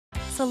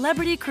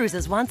Celebrity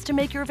Cruises wants to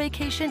make your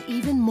vacation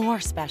even more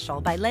special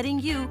by letting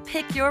you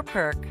pick your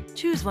perk.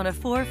 Choose one of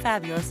 4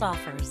 fabulous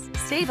offers.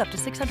 Save up to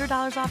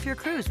 $600 off your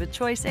cruise with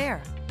Choice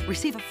Air.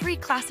 Receive a free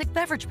classic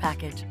beverage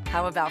package.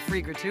 How about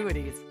free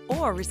gratuities?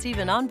 Or receive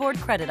an onboard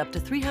credit up to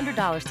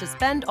 $300 to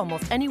spend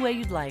almost any way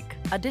you'd like.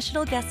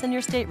 Additional guests in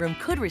your stateroom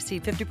could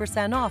receive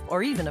 50% off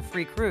or even a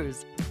free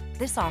cruise.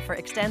 This offer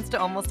extends to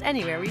almost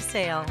anywhere we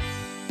sail.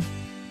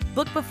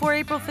 Book before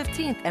April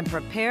 15th and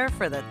prepare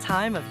for the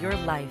time of your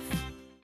life.